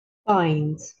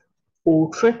Find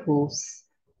all triples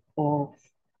of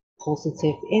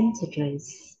positive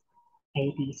integers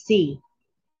a, b, c,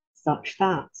 such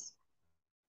that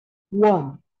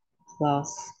 1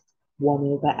 plus 1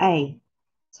 over a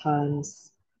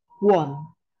times 1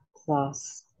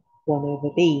 plus 1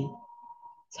 over b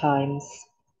times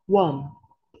 1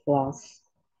 plus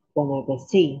 1 over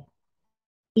c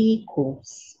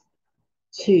equals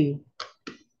 2.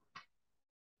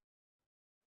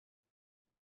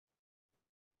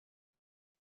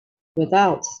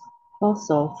 Without loss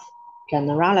of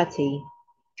generality,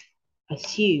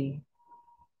 assume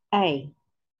a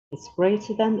is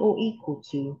greater than or equal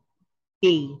to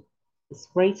b is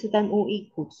greater than or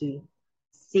equal to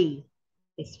c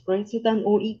is greater than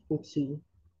or equal to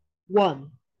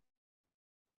 1.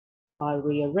 By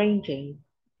rearranging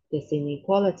this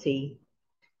inequality,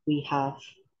 we have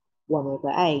 1 over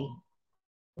a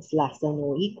is less than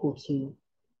or equal to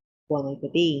 1 over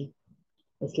b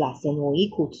is less than or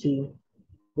equal to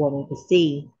 1 over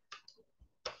c.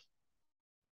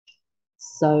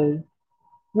 So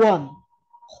 1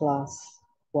 plus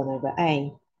 1 over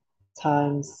a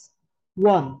times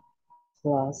 1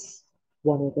 plus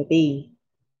 1 over b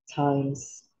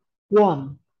times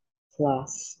 1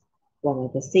 plus 1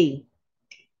 over c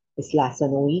is less than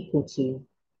or equal to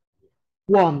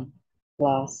 1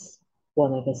 plus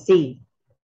 1 over c,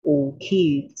 all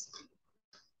cubed.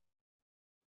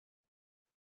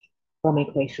 From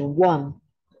equation 1,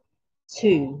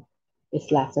 2 is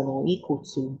less than or equal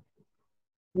to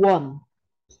 1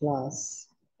 plus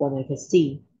 1 over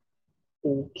c,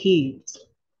 all cubed.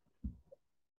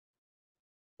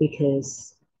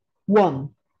 Because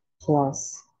 1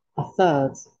 plus a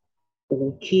third,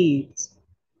 all cubed,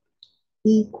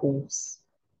 equals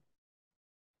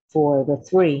 4 over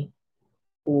 3,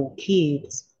 all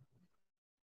cubed,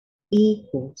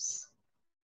 equals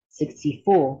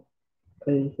 64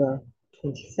 over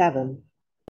 27.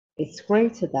 It's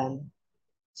greater than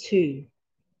 2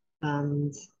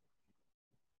 and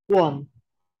 1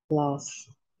 plus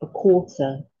a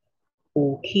quarter,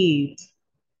 all cubed,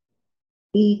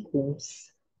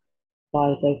 equals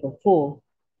 5 over 4,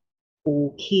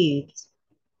 all cubed,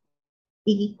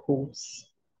 equals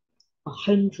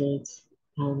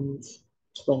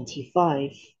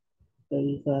 125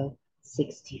 over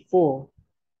 64,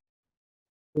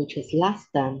 which is less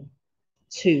than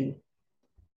 2.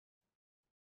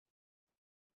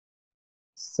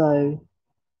 So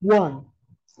 1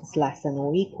 is less than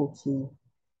or equal to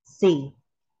c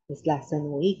is less than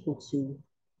or equal to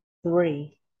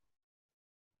 3.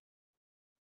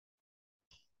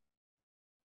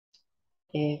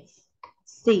 If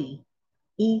c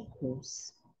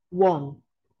equals 1,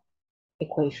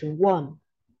 equation 1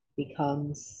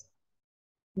 becomes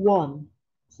 1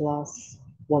 plus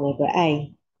 1 over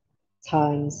a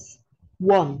times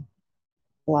 1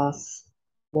 plus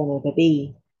 1 over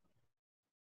b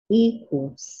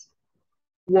equals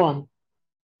 1,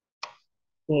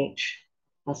 which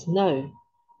has no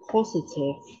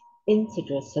positive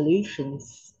integer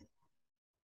solutions.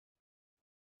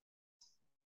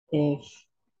 If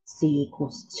c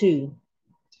equals 2,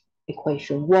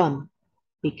 equation 1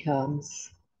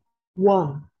 becomes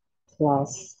 1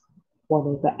 plus 1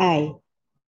 over a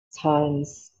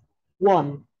times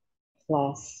 1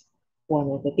 plus 1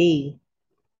 over b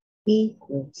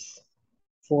equals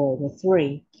 4 over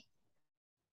 3.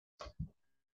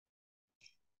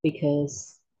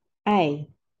 Because a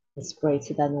is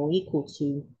greater than or equal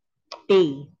to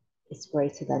b is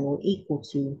greater than or equal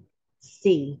to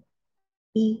c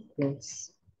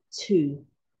equals 2.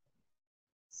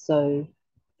 So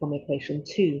from equation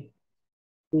 2,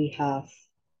 we have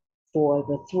 4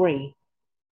 over 3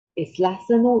 is less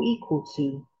than or equal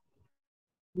to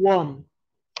 1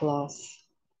 plus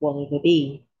 1 over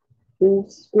b, all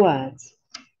squared.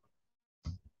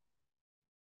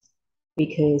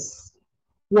 Because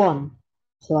 1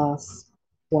 plus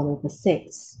 1 over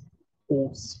 6,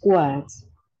 all squared,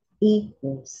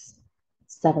 equals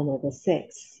 7 over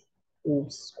 6, all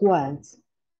squared,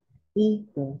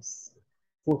 equals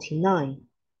 49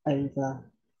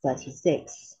 over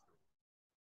 36.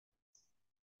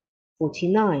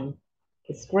 49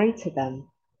 is greater than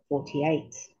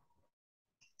 48.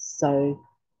 So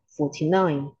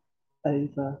 49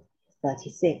 over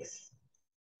 36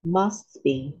 must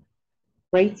be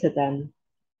greater than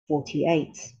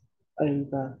 48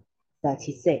 over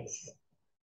 36,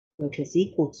 which is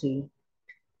equal to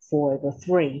 4 over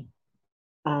 3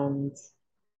 and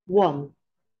 1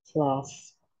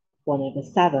 plus 1 over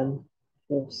 7,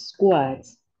 all squared,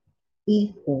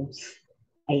 equals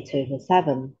 8 over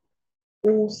 7,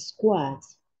 all squared,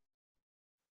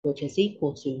 which is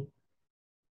equal to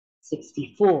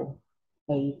 64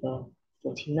 over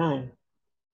 49.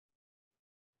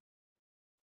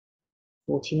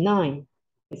 49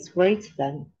 is greater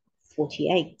than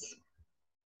 48.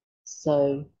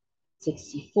 So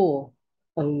 64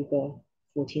 over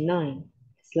 49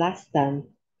 is less than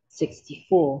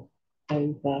 64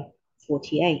 over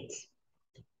 48,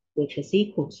 which is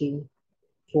equal to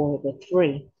 4 over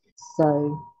 3.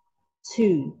 So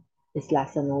 2 is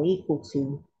less than or equal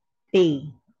to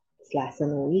B is less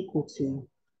than or equal to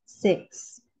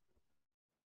 6.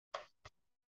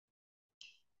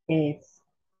 If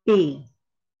B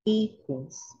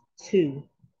equals 2,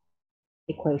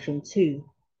 equation 2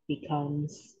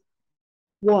 becomes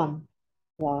 1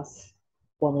 plus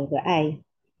 1 over A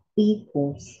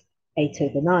equals 8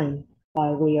 over 9. By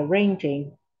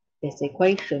rearranging this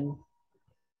equation,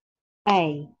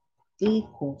 A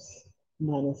equals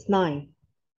 -9,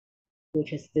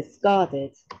 which is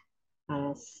discarded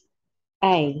as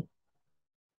A,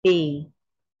 B,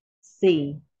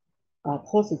 C are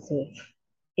positive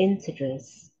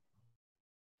integers.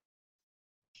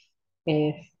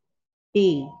 If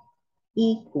B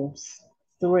equals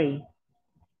 3,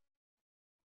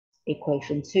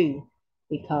 equation 2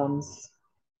 becomes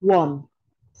 1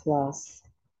 plus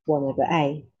 1 over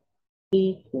A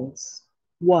equals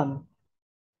 1,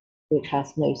 which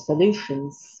has no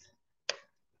solutions.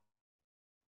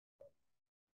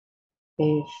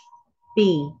 If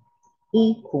B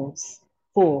equals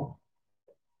 4,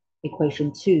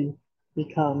 equation 2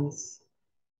 becomes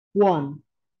 1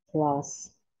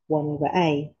 plus 1 over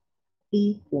A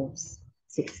equals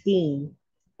 16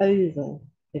 over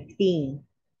 15.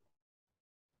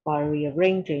 By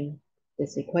rearranging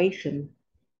this equation,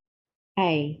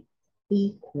 A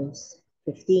equals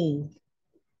 15.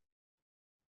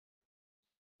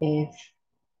 If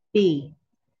B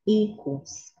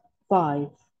equals 5,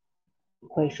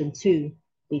 equation 2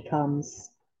 becomes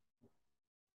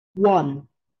 1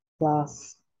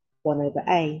 plus 1 over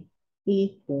A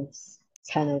equals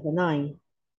 10 over 9.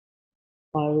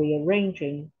 By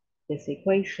rearranging this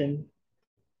equation,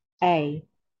 A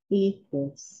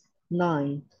equals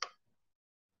 9.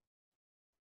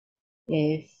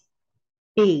 If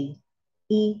B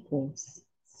equals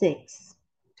 6,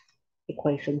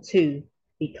 equation 2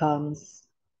 becomes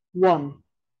 1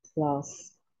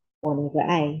 plus 1 over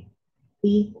A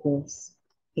equals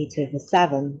 8 over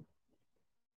 7.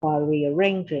 By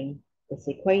rearranging this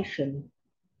equation,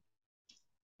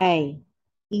 A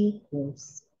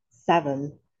equals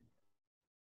 7.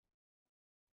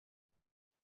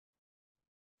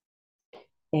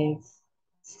 If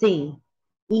C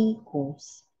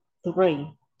equals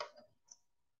 3,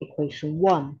 equation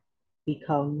 1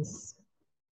 becomes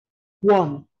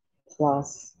 1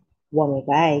 plus 1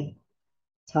 over A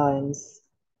times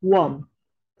 1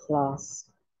 plus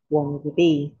 1 over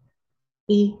B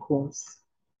equals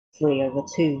 3 over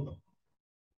 2.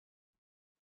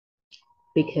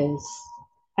 Because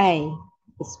A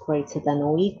is greater than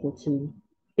or equal to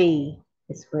B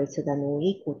is greater than or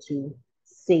equal to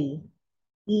C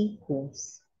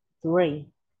equals 3.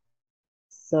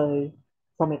 So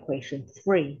from equation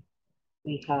 3,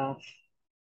 we have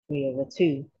 3 over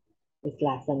 2 is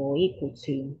less than or equal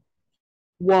to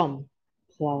 1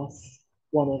 plus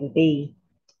 1 over B,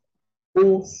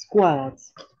 all squared,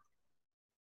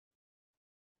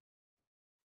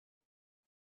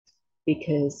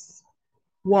 because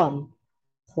 1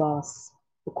 plus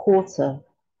a quarter,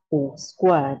 all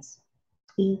squared,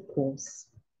 equals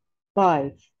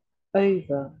 5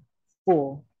 over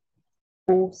 4,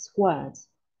 all squared,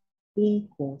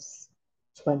 equals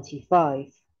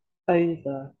 25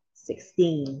 over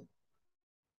 16.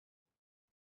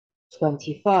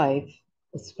 25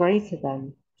 is greater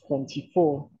than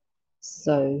 24,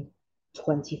 so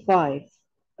 25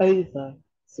 over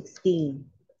 16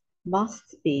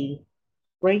 must be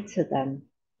greater than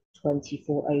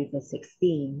 24 over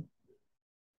 16,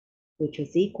 which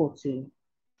is equal to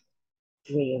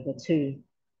 3 over 2.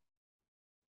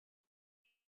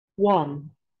 1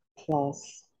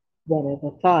 plus 1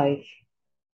 over 5,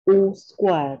 all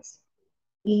squared,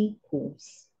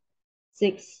 equals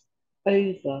 6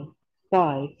 over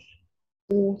 5,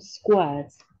 all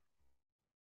squared,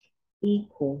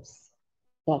 equals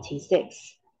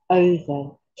 36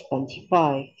 over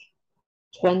 25.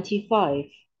 25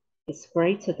 is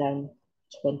greater than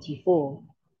 24.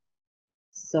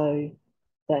 So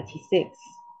 36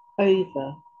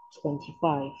 over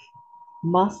 25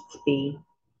 must be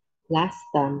less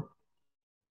than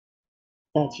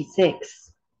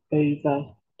 36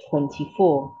 over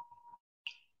 24,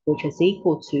 which is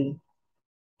equal to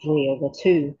 3 over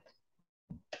 2.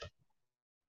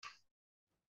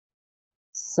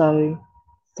 So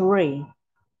 3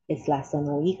 is less than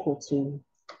or equal to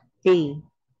B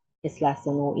is less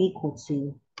than or equal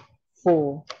to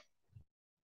 4.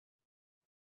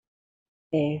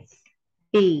 If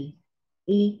B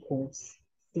equals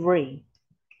 3,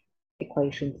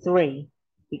 equation 3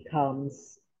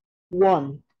 becomes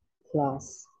 1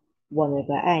 plus 1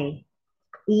 over A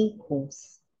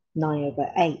equals 9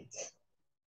 over 8.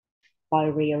 By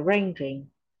rearranging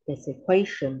this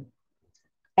equation,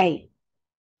 8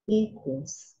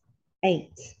 equals 8.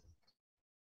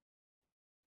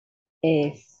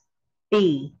 If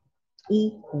B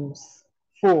equals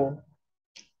 4,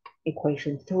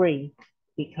 equation 3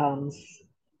 becomes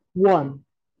 1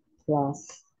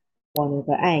 plus 1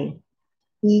 over A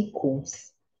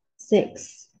equals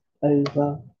 6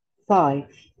 over 5.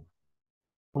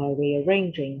 By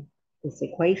rearranging this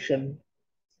equation,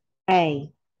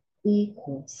 A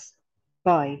equals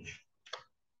 5.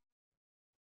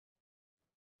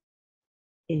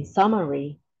 In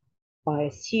summary, by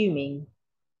assuming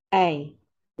A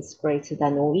is greater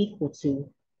than or equal to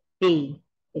B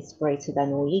is greater than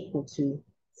or equal to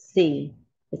C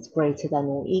is greater than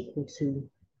or equal to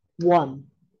 1,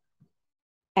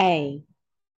 A,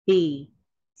 B,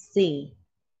 C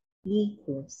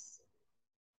equals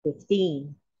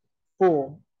 15,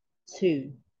 4,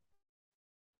 2,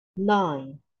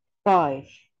 9, 5,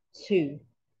 2,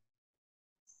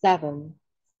 7,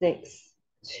 6,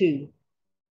 2,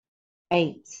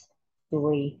 8,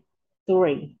 3,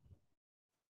 3,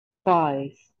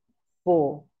 5,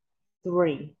 4,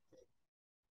 3.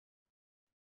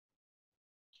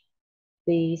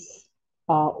 These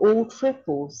are all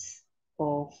triples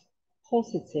of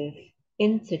positive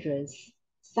integers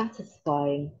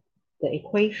satisfying the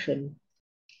equation.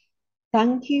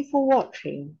 Thank you for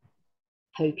watching.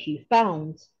 Hope you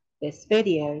found this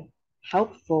video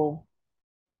helpful.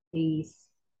 Please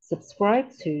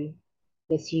subscribe to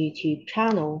this YouTube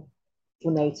channel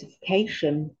for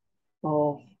notification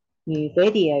of new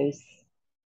videos.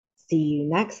 See you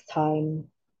next time.